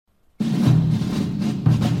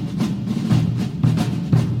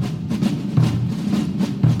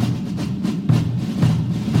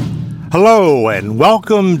Hello and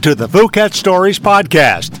welcome to the Phuket Stories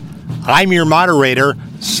podcast. I'm your moderator,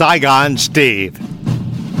 Saigon Steve.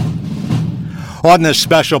 On this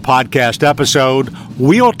special podcast episode,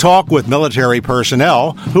 we'll talk with military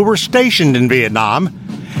personnel who were stationed in Vietnam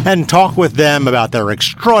and talk with them about their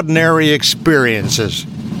extraordinary experiences.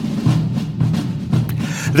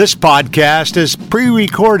 This podcast is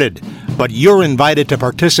pre-recorded, but you're invited to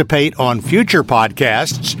participate on future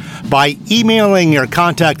podcasts by emailing your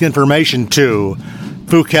contact information to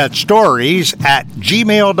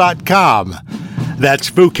PhuketStories@gmail.com. That's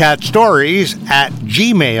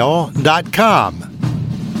PhuketStories@gmail.com.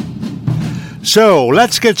 So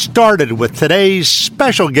let's get started with today's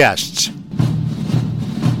special guests.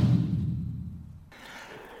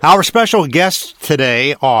 Our special guests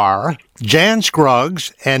today are Jan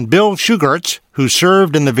Scruggs and Bill Shugarts, who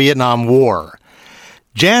served in the Vietnam War.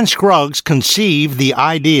 Jan Scruggs conceived the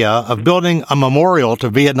idea of building a memorial to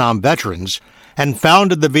Vietnam veterans and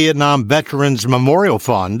founded the Vietnam Veterans Memorial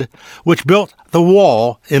Fund, which built the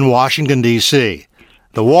Wall in Washington, D.C.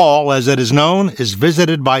 The Wall, as it is known, is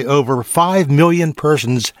visited by over 5 million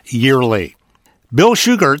persons yearly. Bill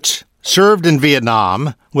Shugarts served in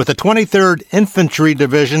Vietnam with the 23rd Infantry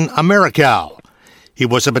Division Americal. He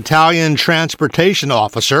was a battalion transportation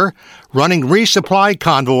officer running resupply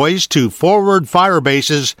convoys to forward fire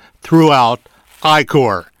bases throughout I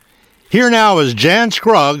Corps. Here now is Jan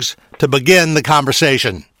Scruggs to begin the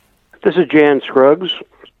conversation. This is Jan Scruggs.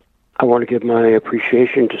 I want to give my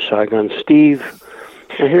appreciation to Saigon Steve.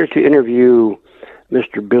 I'm here to interview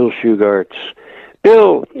Mr. Bill Shugarts.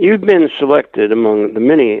 Bill, you've been selected among the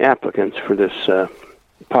many applicants for this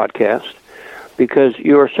podcast because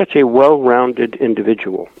you are such a well-rounded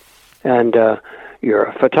individual. And you're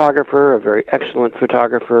a photographer, a very excellent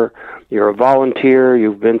photographer. You're a volunteer.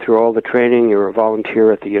 You've been through all the training. You're a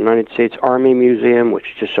volunteer at the United States Army Museum,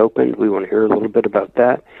 which just opened. We want to hear a little bit about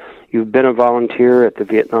that. You've been a volunteer at the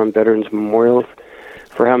Vietnam Veterans Memorial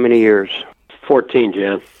for how many years? 14,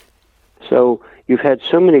 Jan. So you've had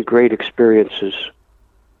so many great experiences.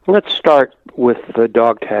 Let's start with the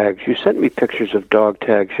dog tags. You sent me pictures of dog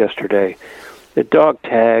tags yesterday. The dog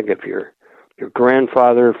tag of your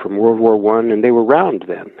grandfather from World War I, and they were round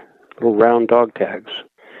then, little round dog tags.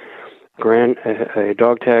 A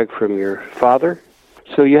dog tag from your father.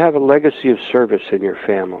 So you have a legacy of service in your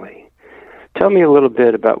family. Tell me a little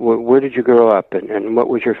bit about where did you grow up and what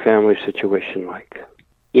was your family situation like?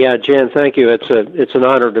 Yeah, Jan, thank you. It's an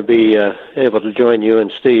honor to be able to join you and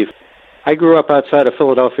Steve. I grew up outside of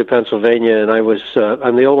Philadelphia, Pennsylvania, and I'm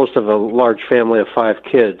the oldest of a large family of 5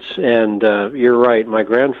 kids. And you're right, my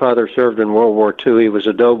grandfather served in World War II. He was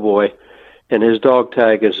a doughboy, and his dog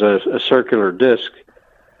tag is a circular disc.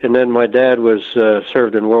 And then my dad was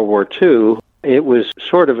served in World War II. It was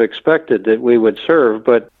sort of expected that we would serve,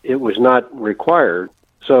 but it was not required.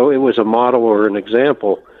 So it was a model or an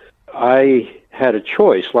example. I had a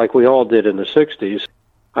choice, like we all did in the 60s.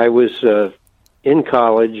 I was in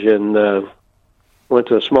college and went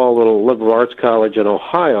to a small little liberal arts college in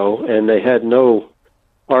Ohio, and they had no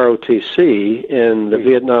ROTC, and the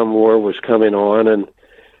Vietnam War was coming on, and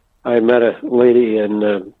I met a lady,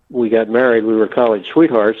 and we got married. We were college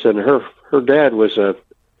sweethearts, and her dad was a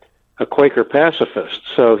Quaker pacifist,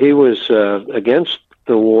 so he was against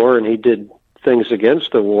the war, and he did things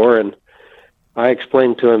against the war, and I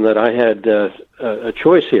explained to him that I had a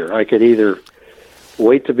choice here. I could either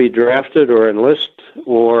wait to be drafted or enlist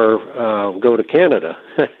or go to Canada.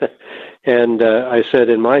 And I said,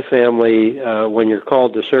 in my family, when you're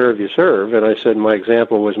called to serve, you serve. And I said my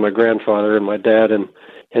example was my grandfather and my dad and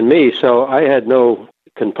me. So I had no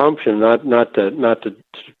compunction not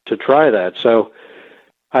to try that. So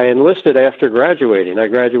I enlisted after graduating. I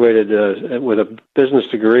graduated with a business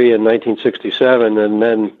degree in 1967 and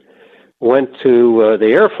then went to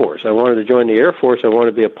the Air Force. I wanted to join the Air Force. I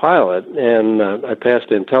wanted to be a pilot, and I passed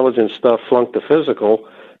the intelligence stuff, flunked the physical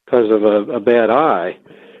because of a bad eye.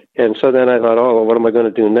 And so then I thought, oh, what am I going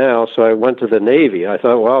to do now? So I went to the Navy. I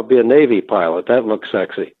thought, well, I'll be a Navy pilot. That looks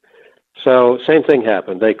sexy. So same thing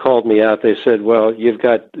happened. They called me out. They said, well, you've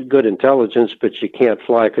got good intelligence, but you can't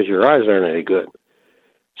fly because your eyes aren't any good.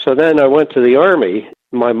 So then I went to the Army.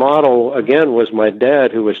 My model, again, was my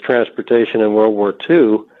dad, who was transportation in World War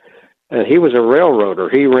II. And he was a railroader.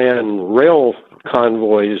 He ran rail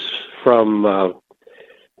convoys from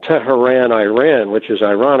Tehran, Iran, which is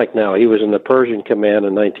ironic now. He was in the Persian Command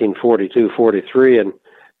in 1942-43, and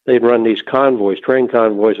they'd run these convoys, train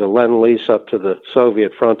convoys of Lend-Lease up to the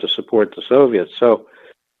Soviet front to support the Soviets. So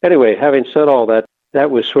anyway, having said all that,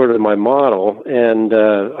 that was sort of my model, and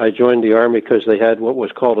I joined the Army because they had what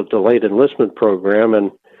was called a delayed enlistment program,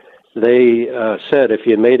 and they said if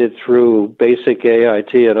you made it through basic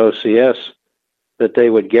AIT and OCS, that they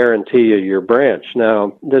would guarantee you your branch.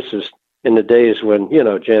 Now, this is in the days when,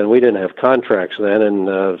 Jan, we didn't have contracts then, and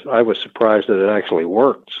I was surprised that it actually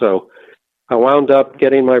worked. So I wound up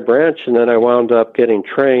getting my branch, and then I wound up getting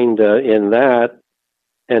trained in that,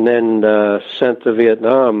 and then sent to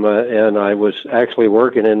Vietnam, and I was actually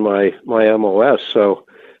working in my MOS. So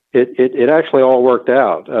it actually all worked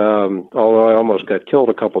out, although I almost got killed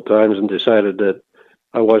a couple times and decided that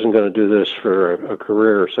I wasn't going to do this for a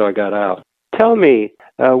career, so I got out. Tell me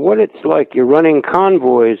what it's like. You're running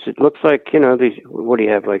convoys. It looks like, these, what do you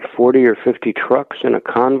have, like 40 or 50 trucks in a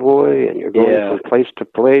convoy, and you're going from place to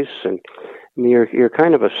place, and you're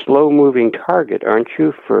kind of a slow-moving target, aren't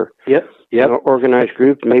you, for an organized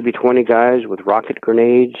group, maybe 20 guys with rocket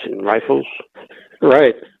grenades and rifles?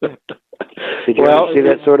 Right. Did you ever see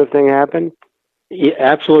that sort of thing happen? Yeah,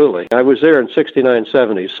 absolutely. I was there in 69,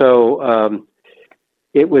 70, so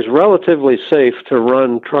it was relatively safe to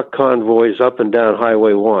run truck convoys up and down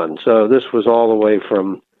Highway 1. So this was all the way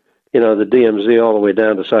from, the DMZ all the way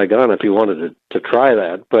down to Saigon if you wanted to try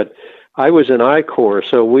that. But I was in I Corps,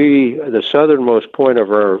 so the southernmost point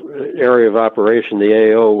of our area of operation,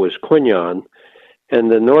 the AO, was Quy Nhon,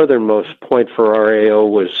 and the northernmost point for our AO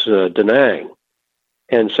was Da Nang.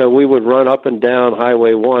 And so we would run up and down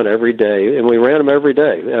Highway 1 every day, and we ran them every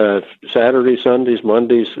day, Saturdays, Sundays,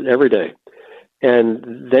 Mondays, every day.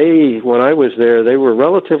 And when I was there, they were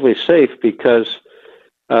relatively safe because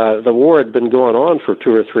the war had been going on for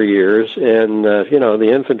 2 or 3 years, and,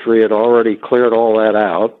 the infantry had already cleared all that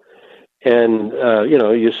out. And,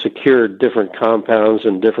 you secured different compounds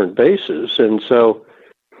and different bases. And so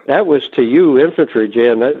that was to you, infantry,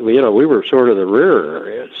 Jan, we were sort of the rear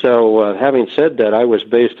area. So having said that, I was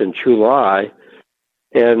based in Chu Lai,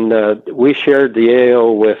 and we shared the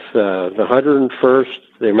AO with the 101st,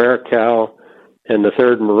 the Americal, and the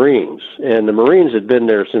 3rd Marines. And the Marines had been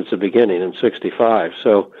there since the beginning in 65.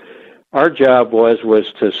 So our job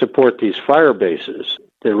was to support these fire bases.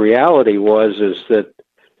 The reality is that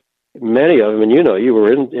many of them, and you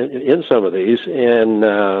were in some of these,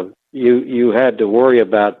 and you had to worry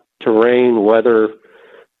about terrain, weather,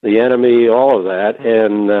 the enemy, all of that,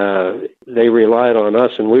 and they relied on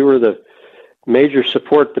us, and we were the major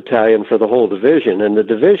support battalion for the whole division, and the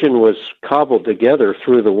division was cobbled together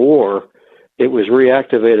through the war. It was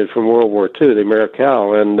reactivated from World War II, the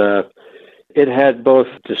Americal, and it had both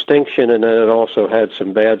distinction and then it also had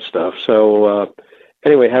some bad stuff. So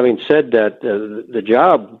anyway, having said that, the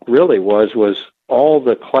job really was all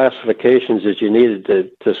the classifications that you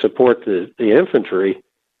needed to support the infantry,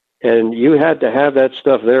 and you had to have that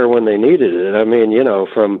stuff there when they needed it. I mean,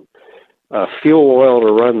 from fuel oil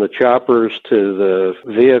to run the choppers to the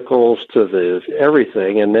vehicles to the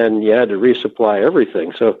everything, and then you had to resupply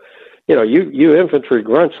everything. So you infantry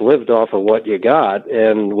grunts lived off of what you got,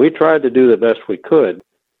 and we tried to do the best we could.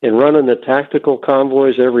 In running the tactical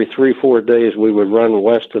convoys every 3-4 days, we would run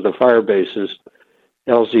west of the fire bases,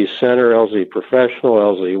 LZ Center, LZ Professional,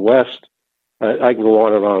 LZ West. I can go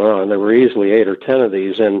on and on and on. There were easily 8 or 10 of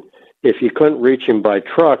these, and if you couldn't reach them by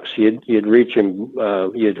trucks, you'd reach them,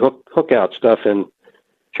 you'd hook out stuff in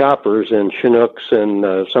choppers and Chinooks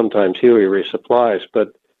and sometimes Huey resupplies, but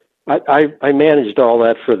I managed all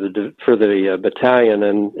that for the battalion,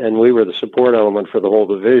 and we were the support element for the whole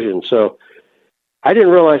division. So I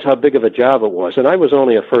didn't realize how big of a job it was, and I was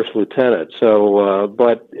only a first lieutenant. So,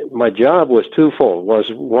 but my job was twofold.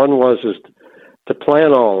 One was to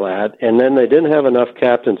plan all that, and then they didn't have enough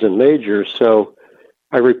captains and majors, so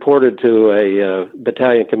I reported to a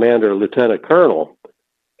battalion commander, lieutenant colonel,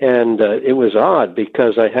 and it was odd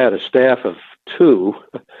because I had a staff of 2.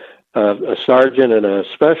 A sergeant and a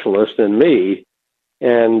specialist and me,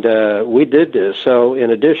 and we did this. So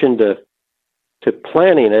in addition to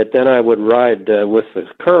planning it, then I would ride with the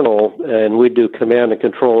colonel, and we'd do command and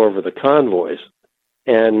control over the convoys.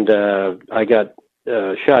 And I got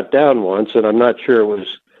shot down once, and I'm not sure it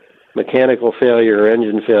was mechanical failure or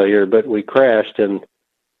engine failure, but we crashed, and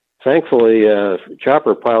thankfully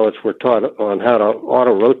chopper pilots were taught on how to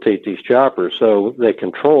auto-rotate these choppers, so they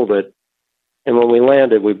controlled it. And when we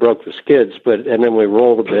landed, we broke the skids, and then we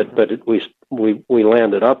rolled a bit, but we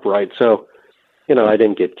landed upright. So, I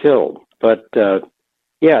didn't get killed. But the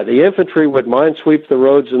infantry would minesweep the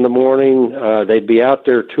roads in the morning. They'd be out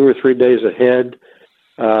there 2 or 3 days ahead.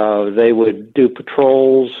 They would do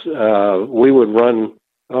patrols. We would run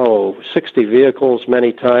 60 vehicles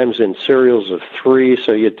many times in serials of 3.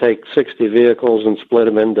 So you'd take 60 vehicles and split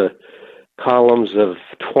them into columns of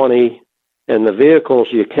 20. And the vehicles,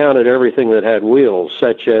 you counted everything that had wheels,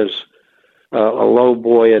 such as a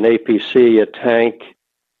lowboy, an APC, a tank,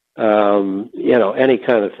 any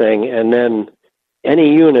kind of thing. And then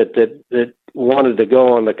any unit that wanted to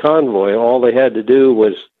go on the convoy, all they had to do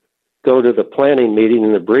was go to the planning meeting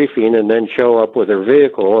and the briefing and then show up with their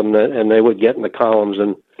vehicle, and they would get in the columns,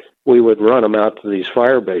 and we would run them out to these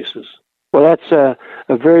fire bases. Well, that's a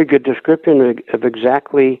very good description of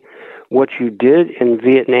exactly what you did in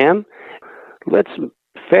Vietnam. Let's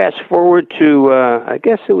fast forward to, I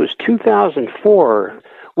guess it was 2004.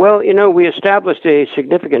 Well, we established a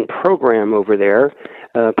significant program over there,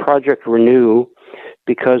 Project Renew,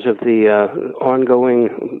 because of the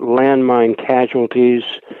ongoing landmine casualties,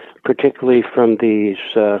 particularly from these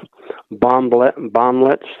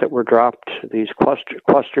bomblets that were dropped, these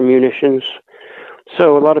cluster munitions.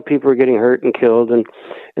 So a lot of people were getting hurt and killed, and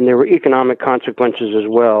there were economic consequences as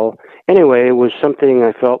well. Anyway, it was something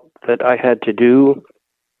I felt that I had to do.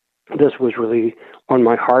 This was really on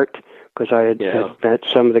my heart because I had met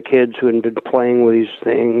some of the kids who had been playing with these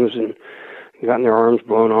things and gotten their arms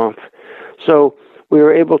blown off. So we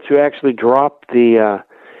were able to actually drop the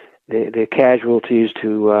casualties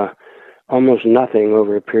to almost nothing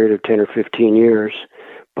over a period of 10 or 15 years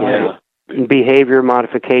by behavior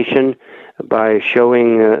modification, by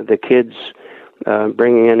showing the kids,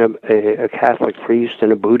 bringing in a Catholic priest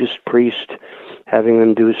and a Buddhist priest, having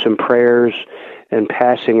them do some prayers and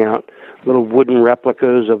passing out little wooden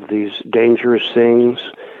replicas of these dangerous things.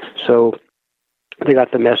 So they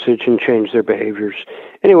got the message and changed their behaviors.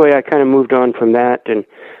 Anyway, I kind of moved on from that in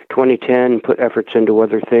 2010, put efforts into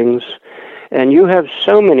other things. And you have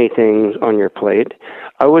so many things on your plate.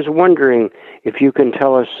 I was wondering if you can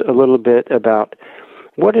tell us a little bit about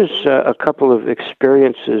what is a couple of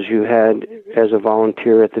experiences you had as a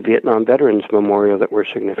volunteer at the Vietnam Veterans Memorial that were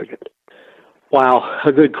significant. Wow,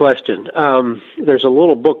 a good question. There's a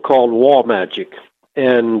little book called Wall Magic,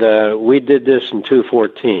 and we did this in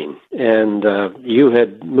 2014, and you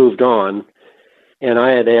had moved on, and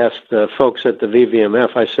I had asked folks at the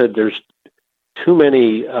VVMF, I said, there's too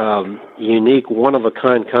many unique,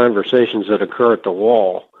 one-of-a-kind conversations that occur at the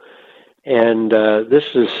wall, and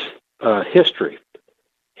this is history.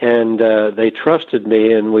 And they trusted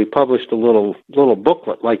me, and we published a little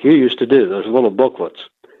booklet, like you used to do, those little booklets.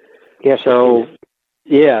 Yes. So,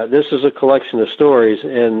 this is a collection of stories,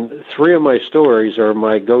 and 3 of my stories are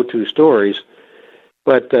my go-to stories,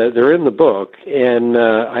 but they're in the book, and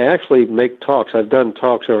I actually make talks. I've done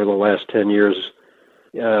talks over the last 10 years,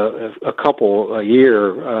 a couple a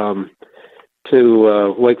year,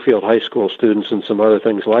 to Wakefield High School students and some other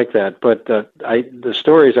things like that. But the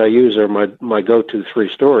stories I use are my go-to 3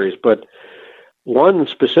 stories. But one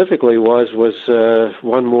specifically was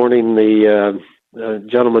one morning the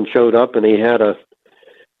gentleman showed up, and he had a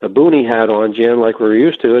boonie hat on, Jan, like we were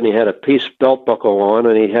used to, and he had a peace belt buckle on,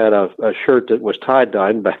 and he had a shirt that was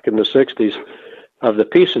tie-dyed back in the 60s of the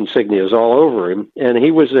peace insignias all over him. And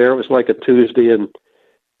he was there. It was like a Tuesday, and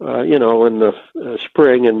in the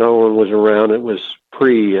spring, and no one was around. It was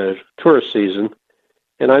pre-tourist season,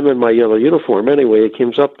 and I'm in my yellow uniform. Anyway, he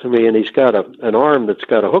comes up to me, and he's got an arm that's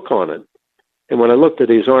got a hook on it. And when I looked at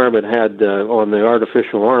his arm, it had, on the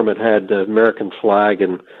artificial arm, it had the American flag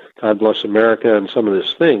and God Bless America and some of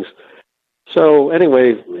these things. So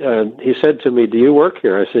anyway, he said to me, "Do you work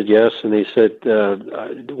here?" I said, "Yes." And he said,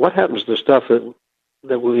 "What happens to stuff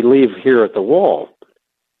that we leave here at the wall?"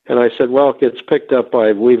 And I said, "Well, it gets picked up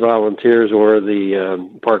by we volunteers or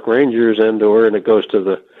the park rangers and it goes to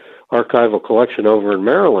the archival collection over in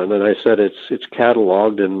Maryland." And I said, it's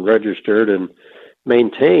cataloged and registered and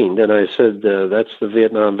maintained. And I said, that's the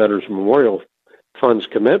Vietnam Veterans Memorial Fund's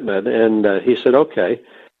commitment. And he said, okay.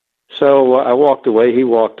 So I walked away, he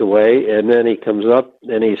walked away, and then he comes up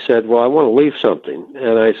and he said, "Well, I want to leave something."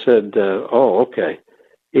 And I said, "Oh, okay."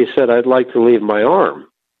 He said, "I'd like to leave my arm."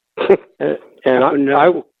 And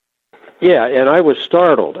I was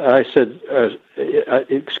startled. I said,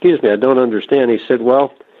 "Excuse me, I don't understand." He said,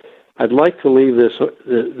 "Well, I'd like to leave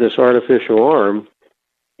this artificial arm,"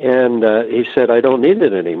 and he said, "I don't need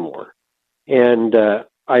it anymore." And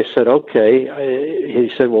I said, "Okay." He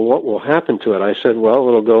said, "Well, what will happen to it?" I said, "Well,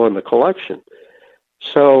 it'll go in the collection."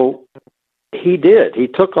 So he did. He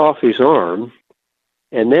took off his arm,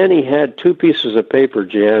 and then he had 2 pieces of paper,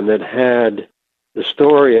 Jan, that had the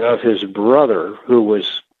story of his brother, who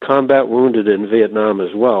was combat wounded in Vietnam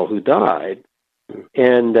as well, who died.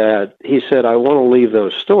 And he said, "I want to leave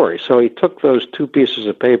those stories." So he took those 2 pieces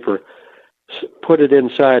of paper, put it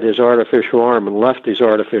inside his artificial arm, and left his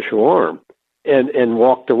artificial arm and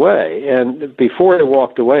walked away. And before he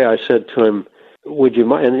walked away, I said to him, "Would you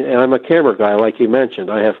mind?" And I'm a camera guy, like you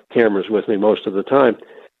mentioned. I have cameras with me most of the time.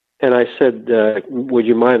 And I said, "Would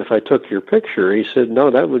you mind if I took your picture?" He said,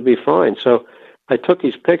 "No, that would be fine." So I took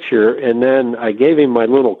his picture, and then I gave him my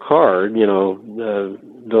little card,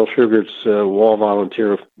 Bill Shugarts, Wall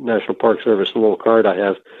Volunteer of National Park Service, the little card I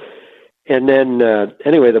have. And then,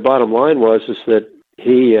 anyway, the bottom line was that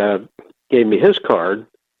he gave me his card,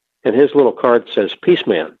 and his little card says, Peace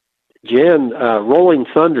Man. Jan, Rolling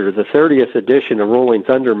Thunder, the 30th edition of Rolling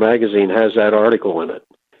Thunder magazine has that article in it.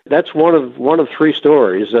 That's one of three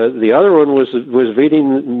stories. The other one was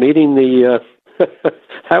meeting the.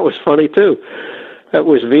 That was funny too. That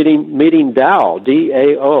was meeting Dow,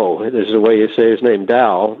 D-A-O. This is the way you say his name,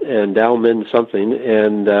 Dow, and Dow meant something.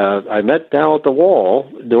 And I met Dow at the wall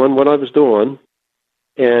doing what I was doing.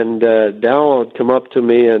 And Dow had come up to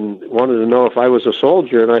me and wanted to know if I was a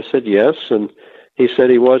soldier, and I said yes, and he said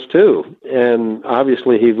he was too. And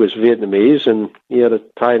obviously he was Vietnamese, and he had a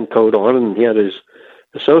tie and coat on, and he had his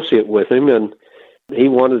associate with him, and he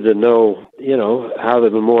wanted to know, how the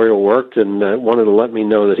memorial worked, and wanted to let me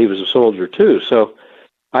know that he was a soldier too. So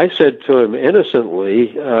I said to him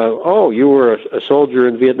innocently, oh, you were a soldier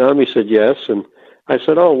in Vietnam? He said yes. And I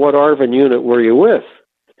said, oh, what ARVN unit were you with?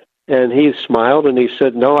 And he smiled and he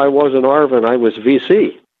said, no, I wasn't ARVN, I was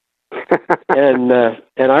VC. and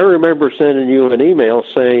I remember sending you an email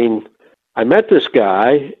saying, I met this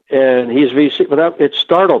guy and he's VC, but it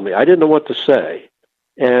startled me. I didn't know what to say.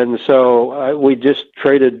 And so we just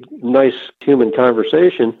traded nice human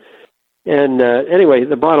conversation. And anyway,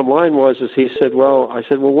 the bottom line was, he said, I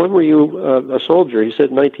said, when were you a soldier? He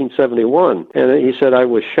said, 1971. And he said, I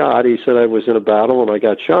was shot. He said, I was in a battle and I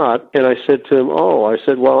got shot. And I said to him, I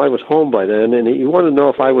was home by then. And he wanted to know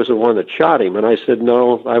if I was the one that shot him. And I said,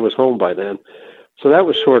 no, I was home by then. So that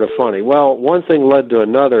was sort of funny. Well, one thing led to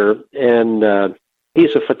another, and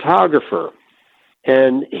he's a photographer.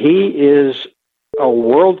 And he is a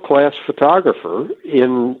world-class photographer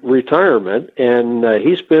in retirement. And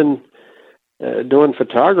he's been doing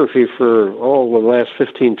photography for the last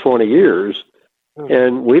 15, 20 years,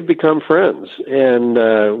 and we've become friends. And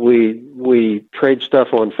we trade stuff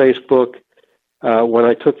on Facebook. When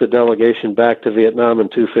I took the delegation back to Vietnam in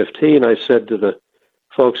 2015, I said to the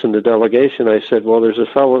folks in the delegation, I said, well, there's a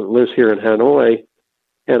fellow that lives here in Hanoi,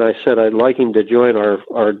 and I said, I'd like him to join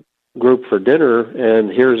our group for dinner,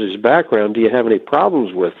 and here's his background. Do you have any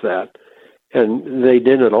problems with that? And they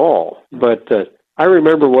didn't at all. But I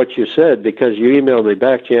remember what you said, because you emailed me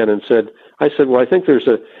back, Jan, and I said, well, I think there's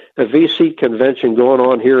a VC convention going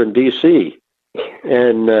on here in D.C.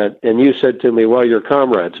 And you said to me, well, you're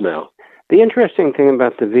comrades now. The interesting thing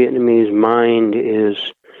about the Vietnamese mind is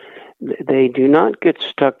they do not get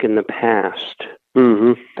stuck in the past.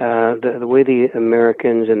 Mm-hmm. The way the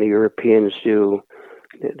Americans and the Europeans do,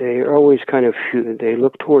 they are always they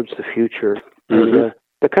look towards the future. Mm-hmm. And,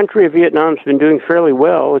 the country of Vietnam's been doing fairly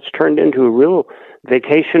well. It's turned into a real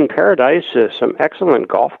vacation paradise, some excellent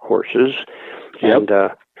golf courses, and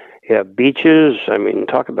beaches. I mean,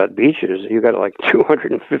 talk about beaches. You got like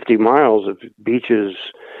 250 miles of beaches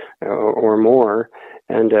or more,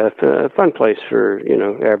 and a fun place for,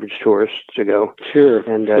 average tourists to go. Sure.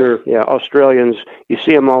 And Australians, you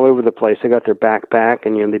see them all over the place. They got their backpack,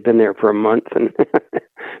 and they've been there for a month, and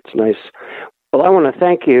it's nice. Well, I want to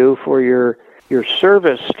thank you for your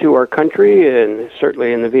service to our country, and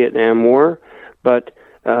certainly in the Vietnam War, but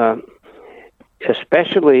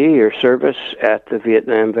especially your service at the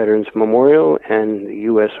Vietnam Veterans Memorial and the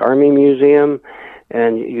U.S. Army Museum.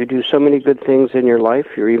 And you do so many good things in your life.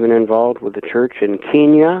 You're even involved with the church in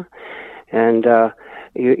Kenya, and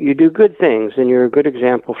you do good things, and you're a good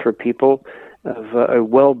example for people of a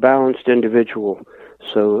well-balanced individual.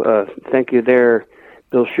 So thank you there,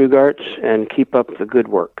 Bill Shugarts, and keep up the good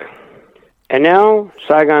work. And now,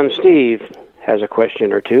 Saigon Steve has a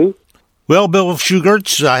question or two. Well, Bill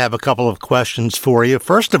Shugarts, I have a couple of questions for you.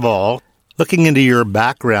 First of all, looking into your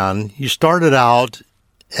background, you started out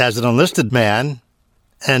as an enlisted man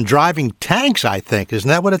and driving tanks, I think. Isn't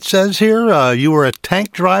that what it says here? You were a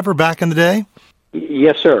tank driver back in the day?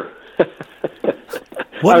 Yes, sir. I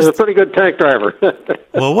was a pretty good tank driver.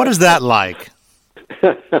 Well, what is that like?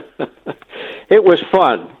 It was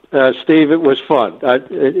fun, Steve. It was fun.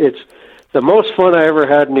 It's the most fun I ever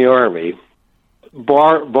had in the Army,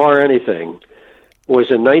 bar anything, was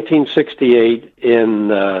in 1968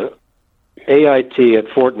 in AIT at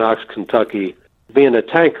Fort Knox, Kentucky, being a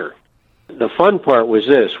tanker. The fun part was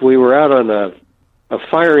this: we were out on a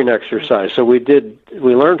firing exercise, so we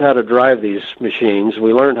learned how to drive these machines.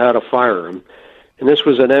 We learned how to fire them, and this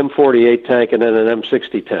was an M48 tank and then an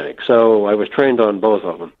M60 tank. So I was trained on both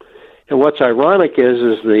of them. And what's ironic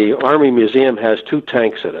is the Army Museum has two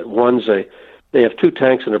tanks in it. They have two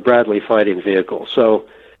tanks and a Bradley fighting vehicle. So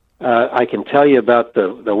I can tell you about the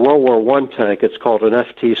World War I tank. It's called an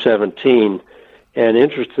FT-17, And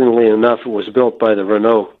interestingly enough, it was built by the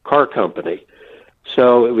Renault car company.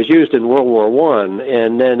 So it was used in World War I,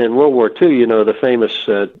 and then in World War II, you know, the famous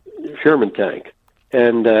Sherman tank.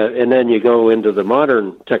 And then you go into the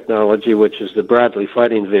modern technology, which is the Bradley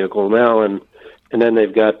fighting vehicle now, and then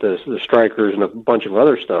they've got the Strykers and a bunch of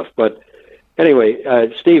other stuff. But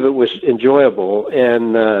anyway, Steve, it was enjoyable,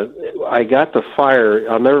 and I got the fire.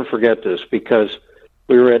 I'll never forget this, because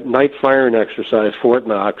we were at night firing exercise, Fort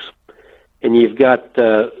Knox, and you've got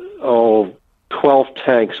 12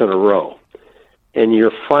 tanks in a row, and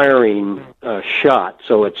you're firing a shot,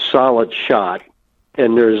 so it's solid shot.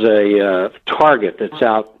 And there's a target that's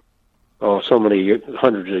out, so many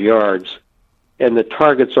hundreds of yards, and the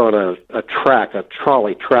target's on a track, a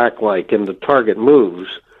trolley track-like, and the target moves,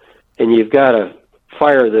 and you've got to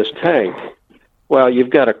fire this tank. Well, you've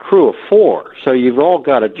got a crew of 4, so you've all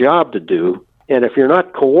got a job to do, and if you're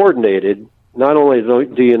not coordinated, not only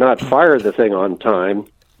do you not fire the thing on time,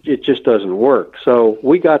 it just doesn't work. So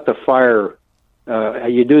we got to fire.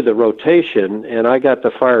 You do the rotation, and I got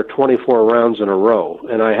to fire 24 rounds in a row,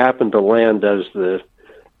 and I happened to land as the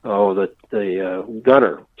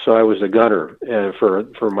gunner. So I was the gunner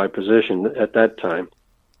for my position at that time.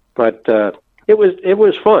 But it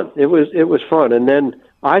was fun. It was fun. And then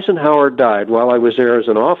Eisenhower died while I was there as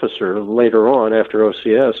an officer later on after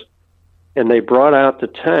OCS, and they brought out the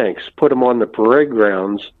tanks, put them on the parade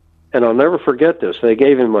grounds, and I'll never forget this. They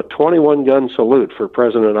gave him a 21-gun salute for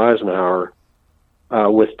President Eisenhower.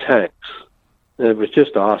 With tanks. It was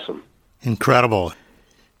just awesome. Incredible.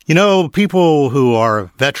 You know, people who are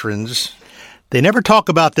veterans, they never talk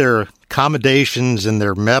about their commendations and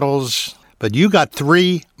their medals, but you got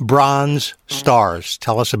 3 bronze stars.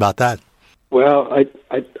 Tell us about that. Well,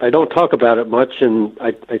 I don't talk about it much, and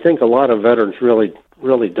I think a lot of veterans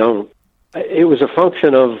really don't. It was a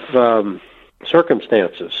function of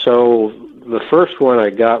circumstances. So the first one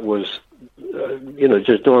I got was,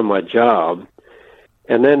 just doing my job.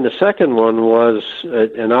 And then the second one was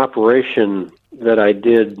an operation that I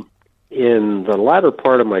did in the latter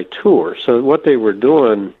part of my tour. So what they were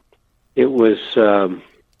doing, it wasn't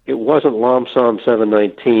LOMSOM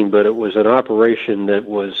 719, but it was an operation that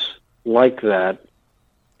was like that.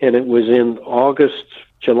 And it was in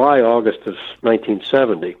July, August of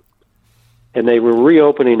 1970. And they were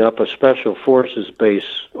reopening up a special forces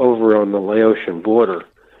base over on the Laotian border.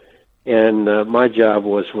 And my job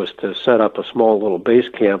was to set up a small little base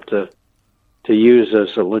camp to use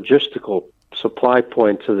as a logistical supply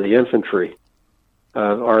point to the infantry,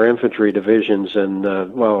 our infantry divisions and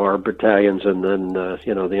our battalions, and then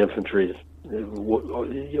the infantry,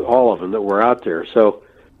 all of them that were out there. So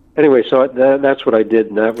anyway, so that's what I did,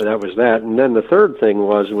 and that was that. And then the third thing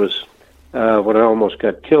was when I almost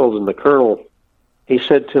got killed, and the colonel, he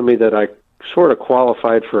said to me that I sort of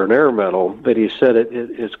qualified for an air medal, but he said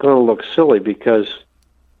it's going to look silly because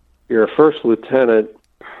you're a first lieutenant,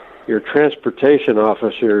 you're a transportation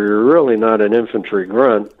officer, you're really not an infantry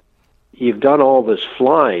grunt. You've done all this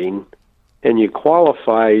flying, and you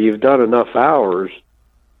qualify, you've done enough hours,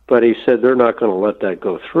 but he said they're not going to let that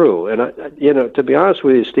go through. And, to be honest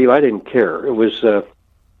with you, Steve, I didn't care. It was...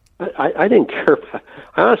 I didn't care.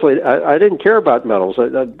 Honestly, I didn't care about medals.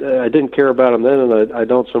 I didn't care about them then, and I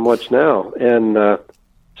don't so much now. And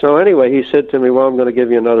so anyway, he said to me, "Well, I'm going to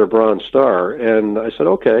give you another Bronze Star." And I said,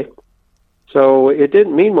 "Okay." So it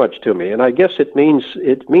didn't mean much to me, and I guess it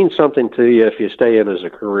means something to you if you stay in as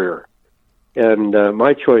a career. And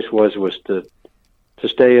my choice was to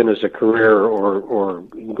stay in as a career or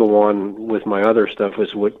go on with my other stuff,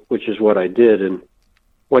 which is what I did. And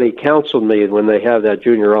when he counseled me, when they have that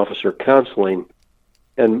junior officer counseling,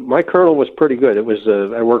 and my colonel was pretty good. It was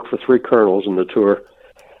I worked for 3 colonels in the tour,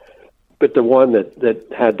 but the one that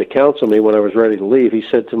had to counsel me when I was ready to leave, he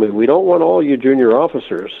said to me, "We don't want all you junior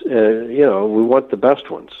officers. We want the best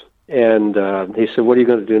ones." And he said, "What are you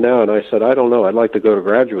going to do now?" And I said, "I don't know. I'd like to go to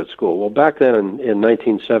graduate school." Well, back then in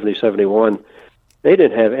 1970, 71, they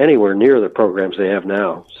didn't have anywhere near the programs they have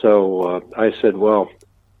now. So I said, "Well,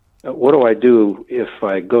 what do I do if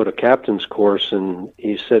I go to captain's course?" And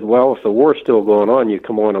he said, "Well, if the war's still going on, you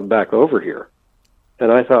come on back over here."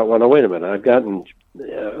 And I thought, well, no, wait a minute.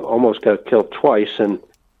 I've almost got killed twice, and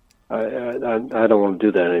I don't want to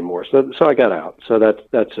do that anymore. So I got out. So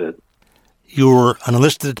that's it. You were an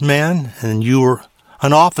enlisted man, and you were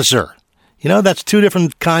an officer. That's 2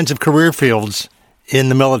 different kinds of career fields in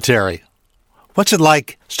the military. What's it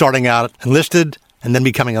like starting out enlisted and then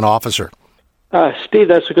becoming an officer? Steve,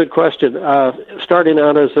 that's a good question. Starting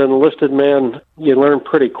out as an enlisted man, you learn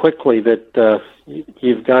pretty quickly that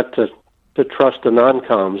you've got to trust the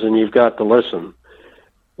non-coms, and you've got to listen.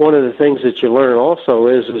 One of the things that you learn also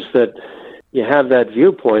is that you have that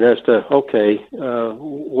viewpoint as to, okay,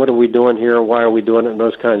 what are we doing here? Why are we doing it? And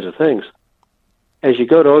those kinds of things. As you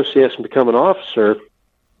go to OCS and become an officer,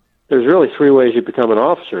 there's really three ways you become an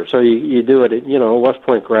officer. So you do it, a West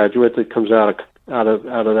Point graduate that comes out of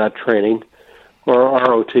that training, or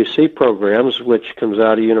ROTC programs, which comes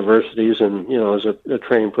out of universities and, is a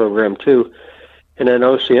training program too, and then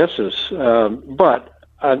OCSs. But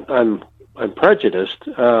I'm prejudiced.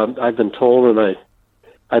 I've been told, and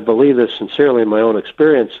I believe this sincerely in my own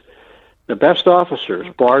experience, the best officers,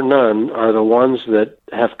 bar none, are the ones that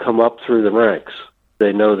have come up through the ranks.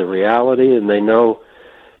 They know the reality, and they know,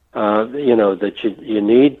 that you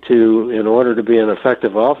need to, in order to be an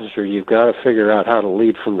effective officer, you've got to figure out how to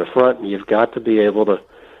lead from the front, and you've got to be able to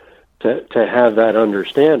have that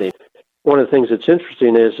understanding. One of the things that's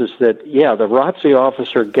interesting is that, the ROTC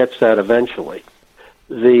officer gets that eventually.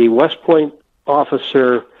 The West Point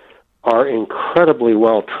officer are incredibly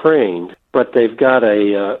well trained, but they've got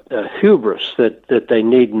a hubris that they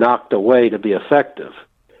need knocked away to be effective.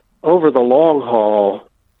 Over the long haul,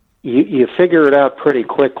 you figure it out pretty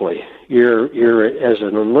quickly. You're as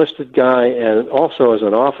an enlisted guy and also as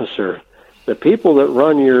an officer, the people that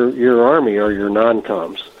run your army are your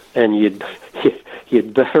non-coms, and you'd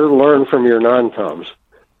better learn from your non-coms,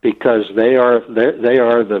 because they are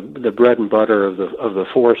the bread and butter of the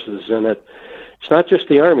forces, and it's not just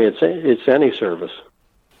the Army, it's any service.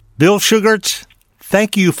 Bill Shugarts,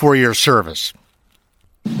 thank you for your service.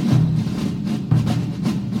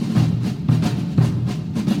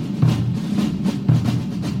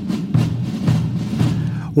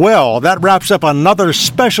 Well, that wraps up another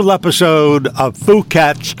special episode of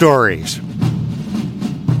FUCAT Stories.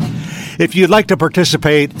 If you'd like to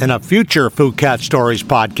participate in a future FUCAT Stories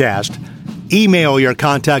podcast, email your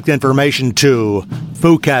contact information to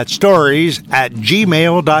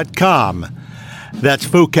fucatstories@gmail.com. That's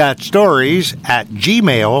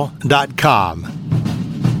fucatstories@gmail.com.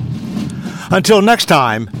 Until next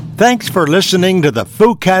time, thanks for listening to the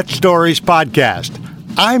FUCAT Stories podcast.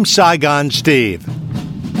 I'm Saigon Steve.